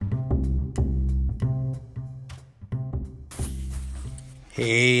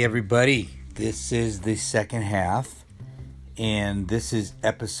Hey everybody, this is the second half, and this is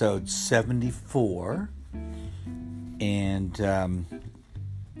episode 74, and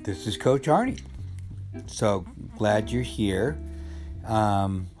this is Coach Arnie. So glad you're here.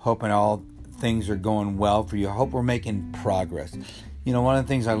 Hoping all things are going well for you. I hope we're making progress. You know, one of the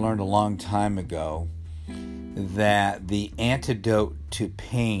things I learned a long time ago, that the antidote to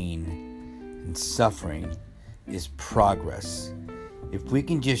pain and suffering is progress. If we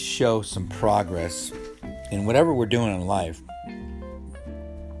can just show some progress in whatever we're doing in life,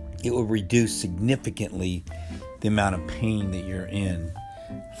 it will reduce significantly the amount of pain that you're in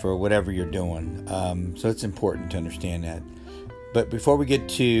for whatever you're doing. So it's important to understand that. But before we get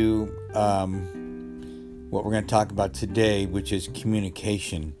to what we're going to talk about today, which is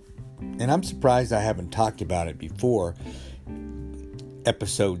communication, and I'm surprised I haven't talked about it before,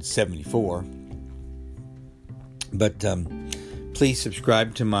 episode 74, but please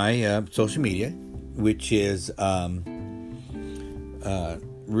subscribe to my social media, which is Real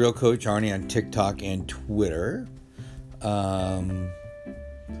Coach Arnie on TikTok and Twitter. Arnie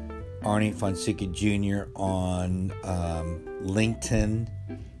Fonseca Jr. on LinkedIn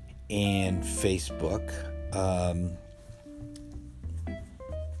and Facebook.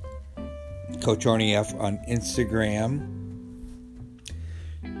 Coach Arnie F on Instagram.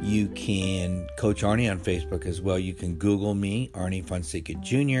 You can Coach Arnie on Facebook as well. You can Google me, Arnie Fonseca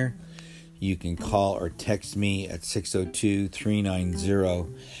Jr. You can call or text me at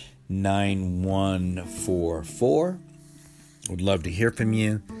 602-390-9144. Would love to hear from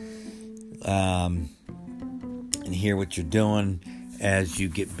you and hear what you're doing as you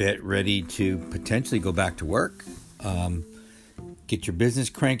get ready to potentially go back to work. Get your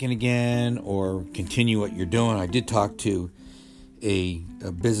business cranking again or continue what you're doing. I did talk to a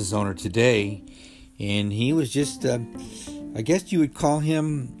business owner today, and he was just, I guess you would call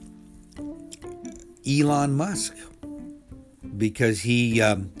him Elon Musk, because he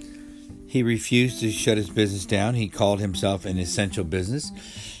refused to shut his business down. He called himself an essential business,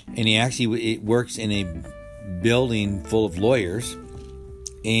 and it works in a building full of lawyers,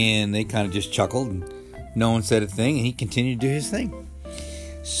 and they kind of just chuckled, and no one said a thing, and he continued to do his thing.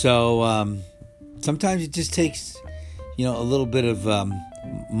 So sometimes it just takes, a little bit of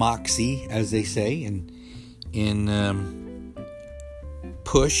moxie, as they say, and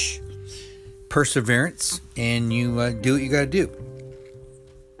push, perseverance, and you do what you got to do.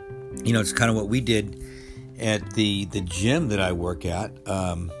 It's kind of what we did at the gym that I work at,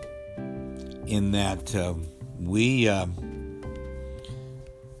 in that we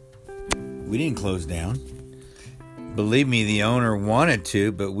didn't close down. Believe me, the owner wanted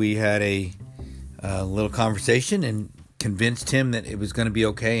to, but we had a little conversation and convinced him that it was going to be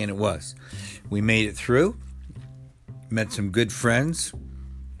okay, and it was. We made it through, met some good friends,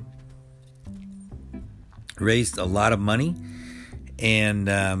 raised a lot of money, and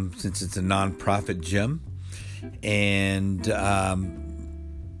since it's a non-profit gym, and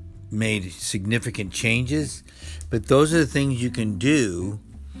made significant changes. But those are the things you can do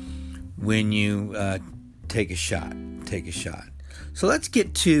when you take a shot. So let's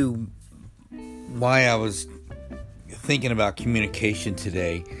get to why I was thinking about communication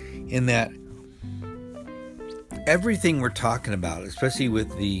today, in that everything we're talking about, especially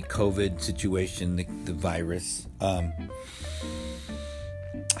with the COVID situation, the virus,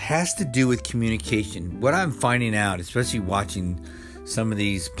 has to do with communication. What I'm finding out, especially watching some of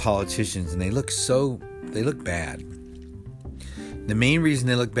these politicians, and they look bad. The main reason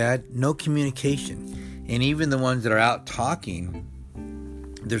they look bad, no communication. And even the ones that are out talking,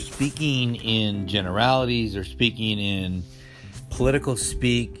 they're speaking in generalities, they're speaking in political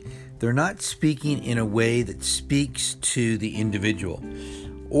speak. They're not speaking in a way that speaks to the individual,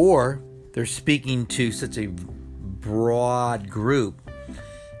 or they're speaking to such a broad group.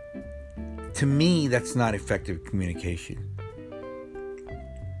 To me, that's not effective communication.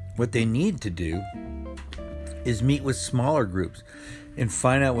 What they need to do is meet with smaller groups and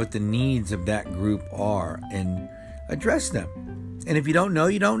find out what the needs of that group are and address them. And if you don't know,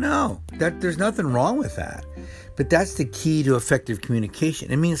 you don't know. There's nothing wrong with that. But that's the key to effective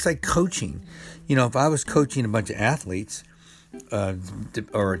communication. I mean, it's like coaching. If I was coaching a bunch of athletes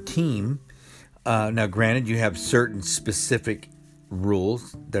or a team, now granted, you have certain specific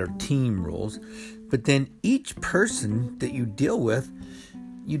rules that are team rules, but then each person that you deal with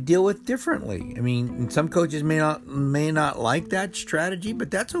differently. I mean, some coaches may not like that strategy, but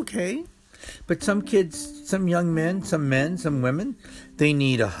that's okay. But some kids, some young men, some women, they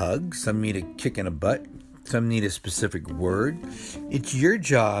need a hug. Some need a kick in the butt. Some need a specific word. It's your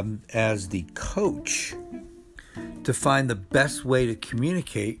job as the coach to to find the best way to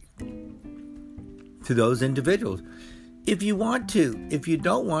communicate to those individuals. If you want to. If you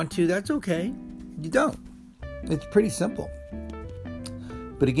don't want to, that's okay. You don't. It's pretty simple.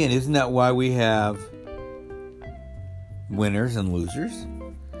 But again, isn't that why we have winners and losers?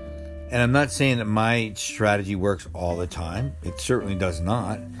 And I'm not saying that my strategy works all the time. It certainly does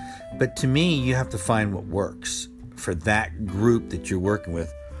not. But to me, you have to find what works for that group that you're working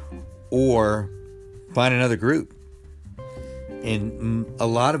with, or find another group. And a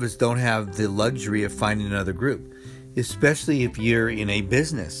lot of us don't have the luxury of finding another group, especially if you're in a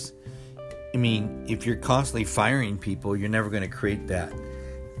business. I mean, if you're constantly firing people, you're never going to create that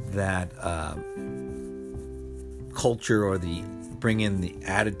culture or bring in the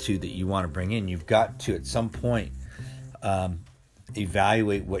attitude that you want to bring in. You've got to, at some point,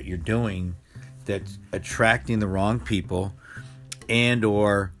 evaluate what you're doing that's attracting the wrong people and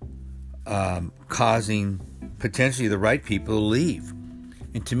or causing potentially the right people to leave.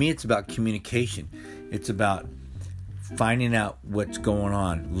 And to me, it's about communication. It's about finding out what's going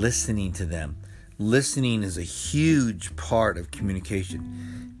on, listening to them. Listening is a huge part of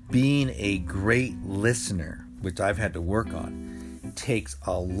communication. Being a great listener, which I've had to work on, takes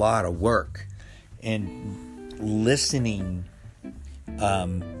a lot of work. And listening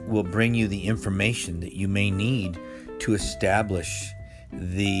will bring you the information that you may need to establish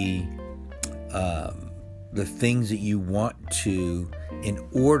the things that you want to, in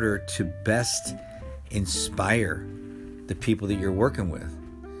order to best inspire the people that you're working with.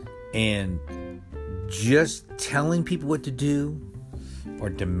 And just telling people what to do or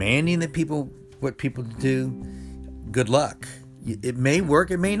demanding what people do, good luck. It may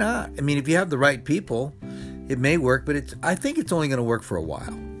work, it may not. I mean, if you have the right people, it may work, but I think it's only going to work for a while.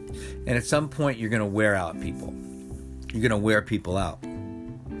 And at some point, you're going to wear out people. You're going to wear people out.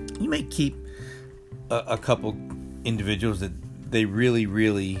 You may keep a couple individuals that they really,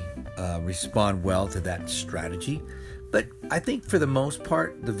 really respond well to that strategy. But I think for the most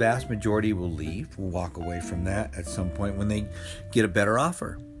part, the vast majority will leave, will walk away from that at some point when they get a better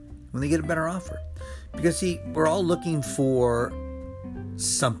offer. Because see, we're all looking for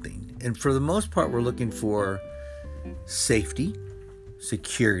something. And for the most part, we're looking for safety,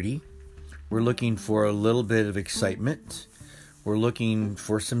 security. We're looking for a little bit of excitement. We're looking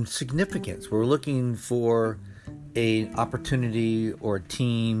for some significance. We're looking for an opportunity or a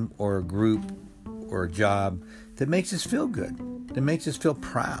team or a group or a job that makes us feel good, that makes us feel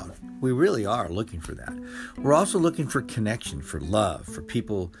proud. We really are looking for that. We're also looking for connection, for love, for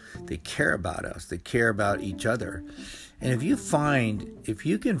people that care about us, that care about each other. And if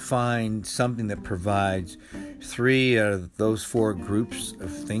you can find something that provides 3 out of those 4 groups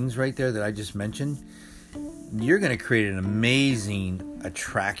of things right there that I just mentioned, you're going to create an amazing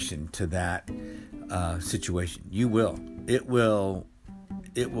attraction to that situation. You will. It will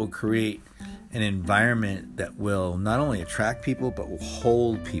create an environment that will not only attract people, but will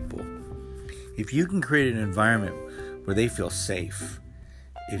hold people. If you can create an environment where they feel safe,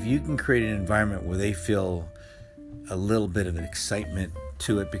 if you can create an environment where they feel a little bit of an excitement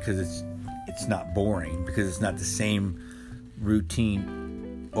to it because it's not boring, because it's not the same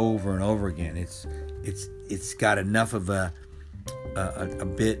routine over and over again. It's got enough of a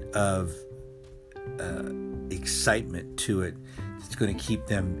bit of excitement to it. It's going to keep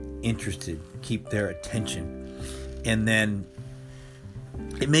them interested, keep their attention. And then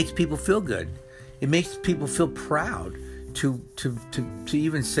it makes people feel good. It makes people feel proud to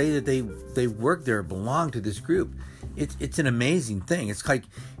even say that they work there, belong to this group. It's an amazing thing. It's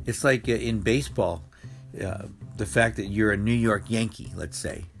like in baseball, the fact that you're a New York Yankee, let's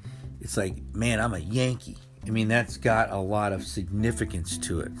say. It's like, man, I'm a Yankee. I mean, that's got a lot of significance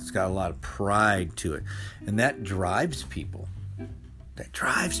to it. It's got a lot of pride to it. And that drives people.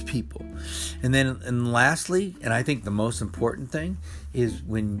 And lastly, and I think the most important thing, is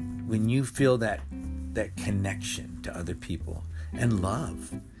when you feel that connection to other people and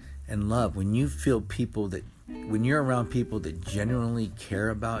love. When you feel when you're around people that genuinely care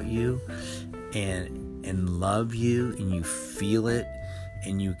about you and love you, and you feel it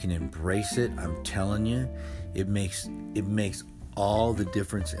and you can embrace it, I'm telling you, it makes all the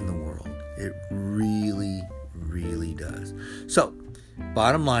difference in the world. It really, really does. So,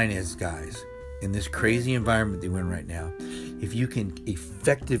 bottom line is, guys, in this crazy environment that we're in right now, if you can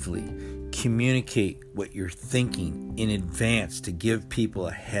effectively communicate what you're thinking in advance to give people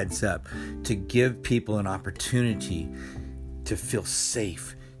a heads up, to give people an opportunity to feel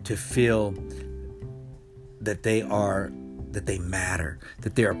safe, to feel that they are that they matter,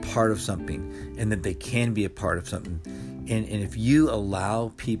 that they're a part of something, and that they can be a part of something. And if you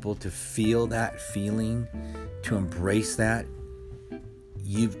allow people to feel that feeling, to embrace that,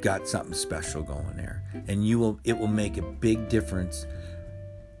 you've got something special going there. And it will make a big difference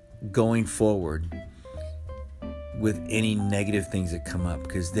going forward with any negative things that come up,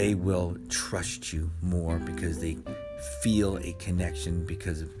 because they will trust you more because they feel a connection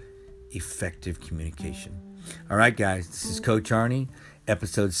because of effective communication. All right, guys, this is Coach Arnie,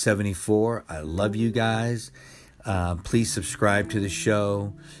 episode 74. I love you guys. Please subscribe to the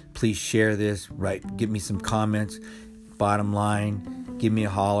show. Please share this. Give me some comments. Bottom line, give me a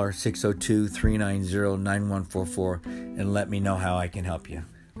holler, 602-390-9144, and let me know how I can help you.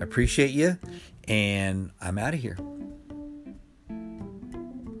 I appreciate you, and I'm out of here.